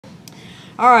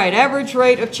All right, average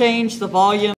rate of change, the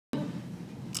volume.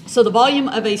 So the volume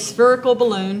of a spherical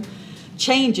balloon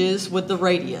changes with the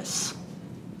radius.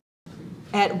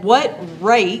 At what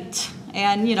rate,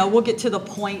 and you know, we'll get to the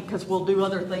point because we'll do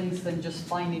other things than just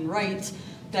finding rates,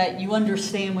 that you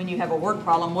understand when you have a work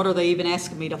problem, what are they even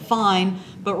asking me to find?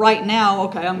 But right now,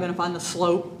 okay, I'm going to find the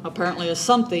slope, apparently is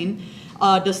something.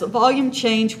 Does the volume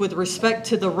change with respect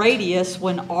to the radius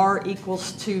when r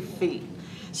equals 2 feet?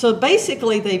 So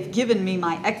basically, they've given me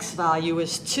my x value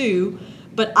is 2,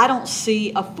 but I don't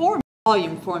see a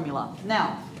volume formula.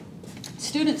 Now,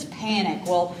 students panic.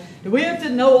 Well, do we have to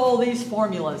know all these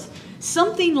formulas?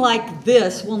 Something like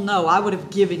this, well, no, I would have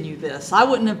given you this. I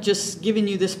wouldn't have just given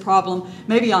you this problem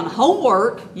maybe on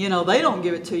homework. You know, they don't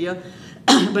give it to you.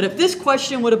 But if this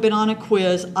question would have been on a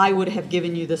quiz, I would have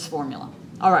given you this formula.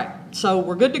 All right, so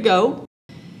we're good to go.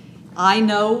 I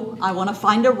know I want to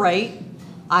find a rate.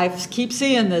 I keep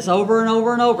seeing this over and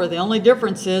over and over. The only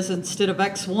difference is instead of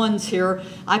x1s here,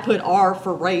 I put r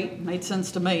for rate. Made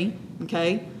sense to me,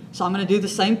 okay? So I'm going to do the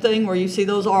same thing where you see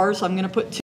those r's. I'm going to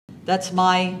put 2. That's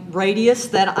my radius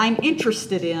that I'm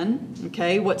interested in,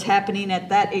 okay? What's happening at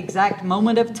that exact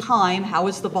moment of time? How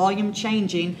is the volume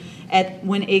changing at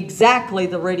when exactly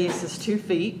the radius is 2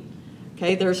 feet?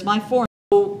 Okay, there's my formula.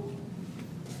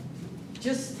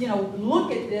 Just, you know,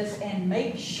 look at this and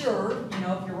make sure, you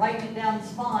know, if you're writing it down,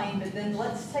 it's fine, but then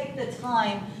let's take the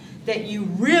time that you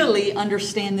really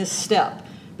understand this step,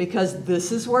 because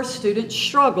this is where students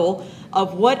struggle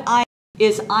of what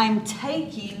I'm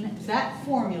taking that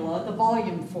formula, the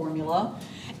volume formula,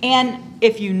 and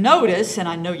if you notice, and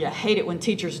I know you hate it when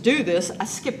teachers do this, I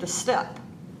skipped a step.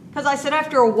 Because I said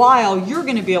after a while, you're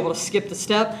going to be able to skip the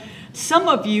step. Some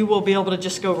of you will be able to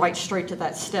just go right straight to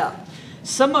that step.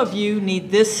 Some of you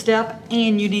need this step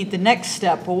and you need the next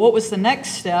step. Well, what was the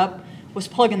next step? Was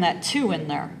plugging that 2 in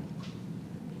there.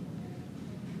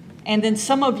 And then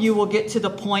some of you will get to the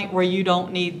point where you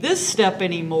don't need this step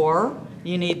anymore.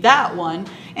 You need that one.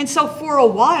 And so for a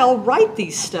while, write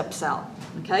these steps out.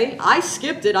 Okay? I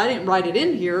skipped it. I didn't write it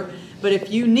in here. But if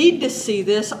you need to see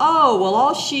this, oh, well,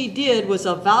 all she did was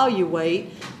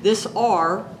evaluate this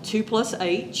r, 2 plus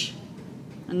h,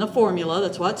 and the formula.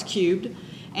 That's why it's cubed.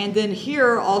 And then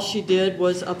here, all she did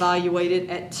was evaluate it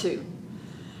at 2.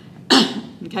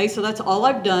 Okay, so that's all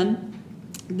I've done.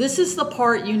 This is the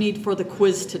part you need for the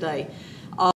quiz today.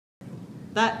 Yeah.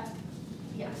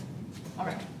 All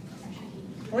right.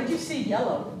 What did you see?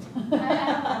 Yellow.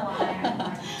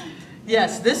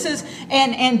 Yes, this is,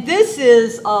 and this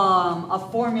is a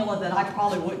formula that I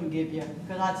probably wouldn't give you,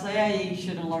 because I'd say, hey, you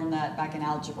should have learned that back in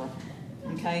algebra.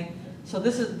 Okay. So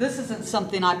this isn't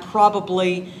something I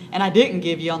probably, and I didn't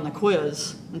give you on the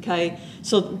quiz, okay?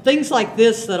 So things like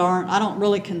this that I don't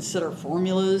really consider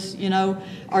formulas, you know,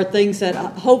 are things that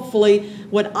hopefully,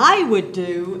 what I would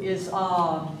do is,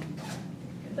 what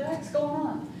the heck's going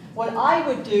on? What I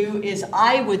would do is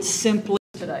I would simply,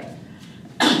 today.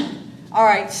 All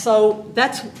right, so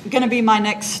that's going to be my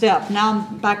next step. Now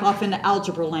I'm back off into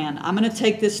algebra land. I'm going to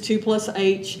take this 2 plus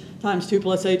h times 2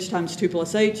 plus h times 2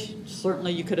 plus h.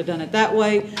 Certainly you could have done it that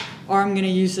way. Or I'm going to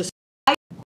use this,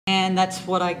 and that's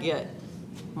what I get.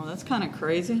 Well, that's kind of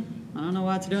crazy. I don't know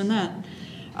why it's doing that.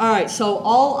 All right, so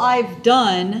all I've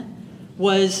done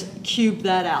was cube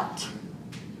that out.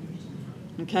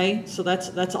 Okay, so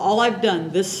that's all I've done.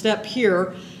 This step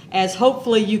here, as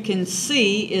hopefully you can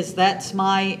see, is that's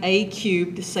my a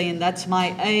cubed, saying that's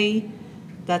my a,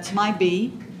 that's my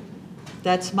b,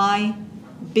 that's my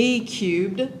b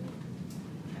cubed.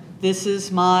 This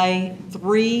is my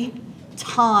 3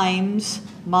 times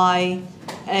my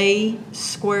a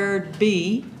squared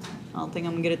b. I don't think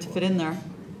I'm going to get it to fit in there.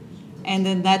 And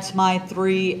then that's my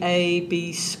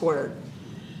 3ab squared.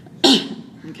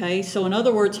 Okay, so in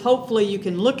other words, hopefully you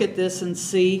can look at this and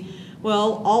see,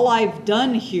 well, all I've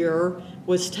done here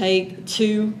was take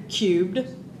 2 cubed.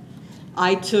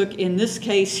 I took, in this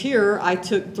case here, I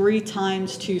took 3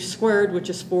 times 2 squared, which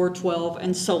is 412,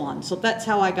 and so on. So that's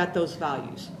how I got those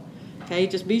values. Okay,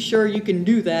 just be sure you can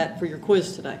do that for your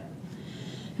quiz today.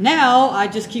 Now, I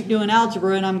just keep doing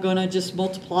algebra, and I'm going to just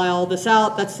multiply all this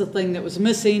out. That's the thing that was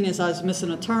missing, is I was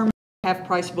missing a term.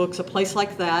 Half-price books, a place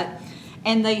like that.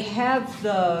 And they have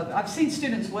I've seen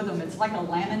students with them, it's like a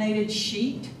laminated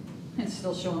sheet. It's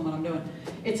still showing what I'm doing.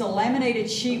 It's a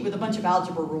laminated sheet with a bunch of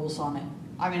algebra rules on it.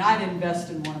 I mean, I'd invest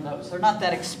in one of those. They're not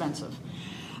that expensive.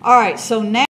 All right, so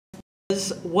now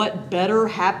is what better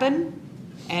happened?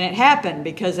 And it happened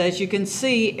because, as you can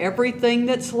see, everything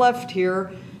that's left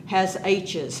here has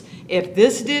H's. If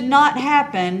this did not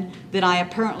happen, then I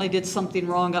apparently did something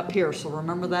wrong up here. So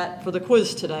remember that for the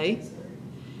quiz today.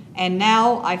 And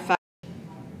now I found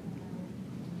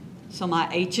So my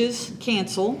h's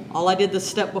cancel. All I did the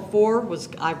step before was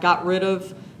I got rid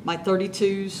of my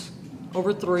 32s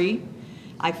over 3.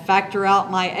 I factor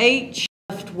out my h,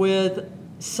 left with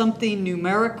something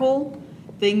numerical.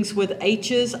 Things with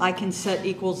h's I can set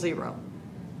equals 0.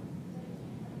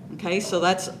 Okay, so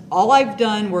that's all I've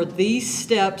done were these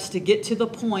steps to get to the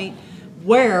point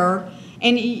where,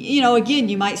 and you know, again,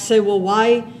 you might say, well,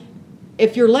 why,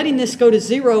 if you're letting this go to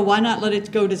 0, why not let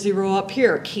it go to 0 up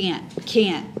here? Can't.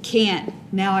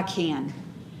 Now I can.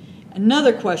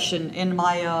 Another question in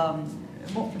my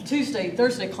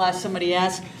Thursday class, somebody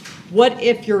asked, what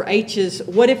if your h's,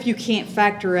 what if you can't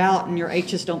factor out and your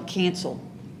h's don't cancel?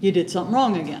 You did something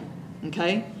wrong again,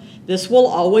 okay? This will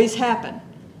always happen,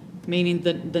 meaning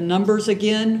the numbers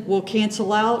again will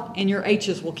cancel out and your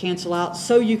h's will cancel out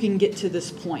so you can get to this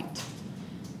point,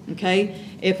 okay?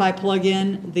 If I plug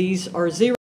in these are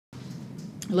 0,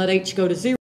 let h go to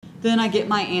 0, then I get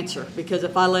my answer, because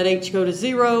if I let h go to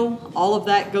 0, all of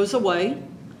that goes away,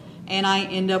 and I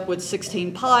end up with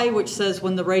 16 pi, which says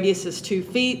when the radius is 2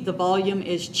 feet, the volume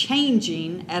is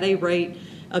changing at a rate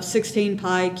of 16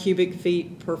 pi cubic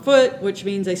feet per foot, which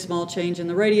means a small change in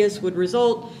the radius would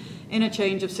result in a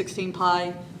change of 16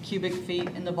 pi cubic feet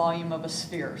in the volume of a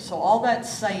sphere. So all that's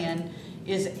saying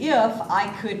is if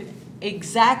I could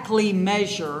exactly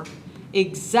measure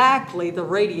exactly the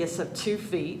radius of 2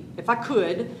 feet, if I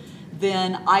could,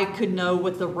 then I could know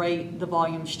what the rate the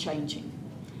volume's changing.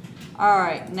 All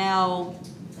right, now,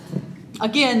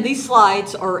 again, these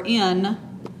slides are in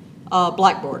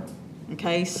Blackboard,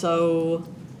 okay? So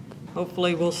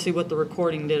hopefully we'll see what the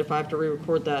recording did if I have to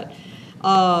re-record that.